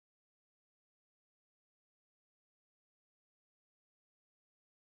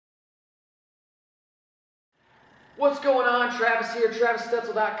What's going on? Travis here,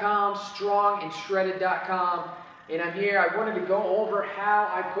 TravisStetzel.com, strongandshredded.com, and I'm here. I wanted to go over how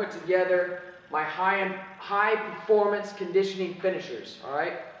I put together my high performance conditioning finishers. All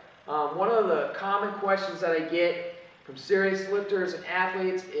right. One of the common questions that I get from serious lifters and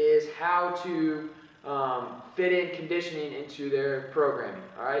athletes is how to fit in conditioning into their programming.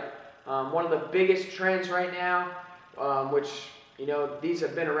 All right. One of the biggest trends right now, which these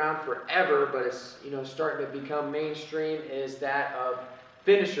have been around forever, but it's starting to become mainstream, is that of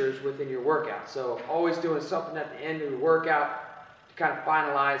finishers within your workout. So always doing something at the end of your workout to kind of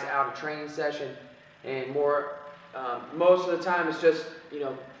finalize out a training session, and most of the time it's just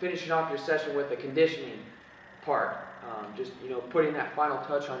finishing off your session with the conditioning part, just putting that final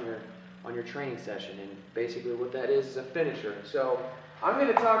touch on your training session, and basically what that is a finisher. So I'm going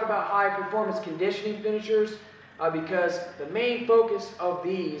to talk about high performance conditioning finishers. Because the main focus of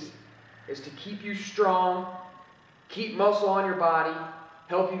these is to keep you strong, keep muscle on your body,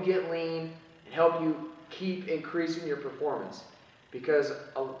 help you get lean, and help you keep increasing your performance. Because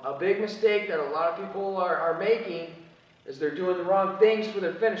a big mistake that a lot of people are making is they're doing the wrong things for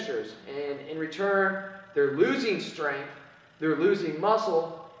their finishers. And in return, they're losing strength, they're losing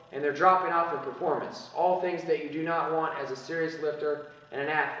muscle, and they're dropping off in performance. All things that you do not want as a serious lifter and an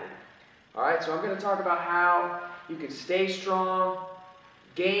athlete. All right, so I'm going to talk about how you can stay strong,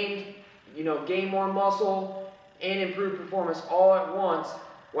 gain more muscle, and improve performance all at once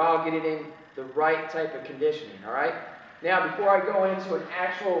while getting in the right type of conditioning. All right. Now, before I go into an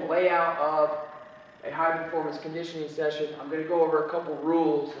actual layout of a high performance conditioning session, I'm going to go over a couple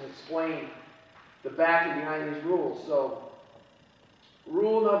rules and explain the backing behind these rules. So,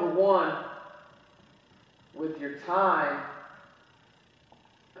 rule number one, with your time,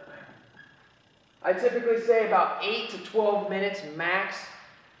 I typically say about 8 to 12 minutes max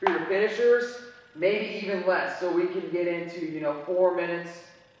for your finishers, maybe even less. So we can get into 4 minutes,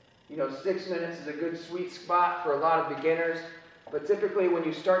 6 minutes is a good sweet spot for a lot of beginners. But typically when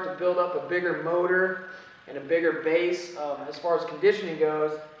you start to build up a bigger motor and a bigger base, as far as conditioning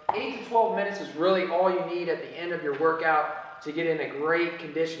goes, 8 to 12 minutes is really all you need at the end of your workout to get in a great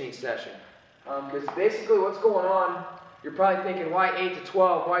conditioning session. Because basically what's going on, you're probably thinking, why 8 to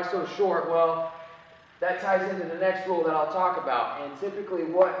 12? Why so short? Well, that ties into the next rule that I'll talk about. And typically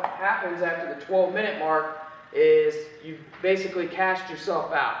what happens after the 12-minute mark is you've basically cashed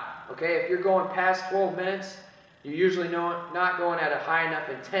yourself out. Okay, if you're going past 12 minutes, you're usually not going at a high enough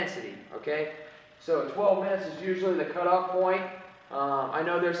intensity. Okay, so 12 minutes is usually the cutoff point. I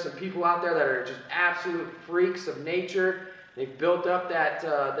know there's some people out there that are just absolute freaks of nature. They've built up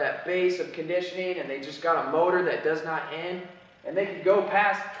that base of conditioning, and they just got a motor that does not end. And they can go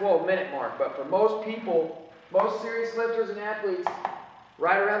past the 12-minute mark. But for most people, most serious lifters and athletes,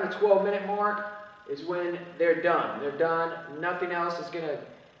 right around the 12-minute mark is when they're done. They're done. Nothing else is going to,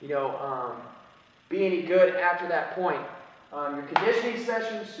 be any good after that point. Your conditioning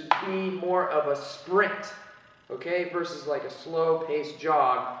session should be more of a sprint, okay, versus like a slow-paced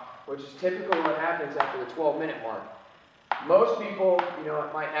jog, which is typically what happens after the 12-minute mark. Most people,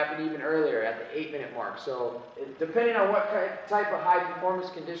 it might happen even earlier at the 8-minute mark. So depending on what type of high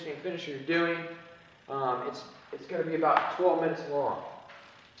performance conditioning finisher you're doing, it's going to be about 12 minutes long.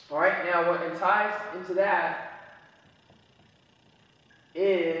 All right, now what ties into that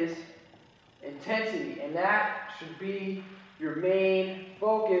is intensity, and that should be your main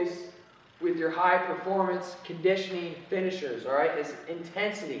focus with your high performance conditioning finishers. All right, is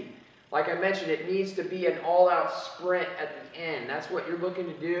intensity. Like I mentioned, it needs to be an all-out sprint at the end. That's what you're looking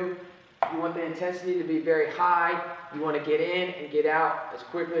to do. You want the intensity to be very high. You want to get in and get out as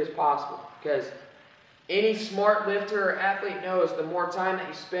quickly as possible. Because any smart lifter or athlete knows the more time that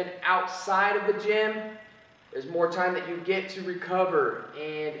you spend outside of the gym, there's more time that you get to recover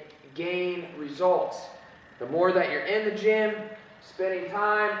and gain results. The more that you're in the gym, spending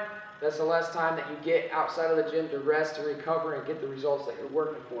time, that's the less time that you get outside of the gym to rest and recover and get the results that you're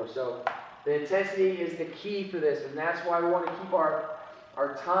working for. So the intensity is the key for this, and that's why we want to keep our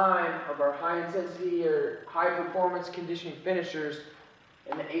time of our high intensity or high performance conditioning finishers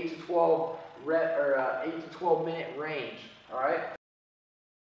in the 8 to 12 minute range. All right.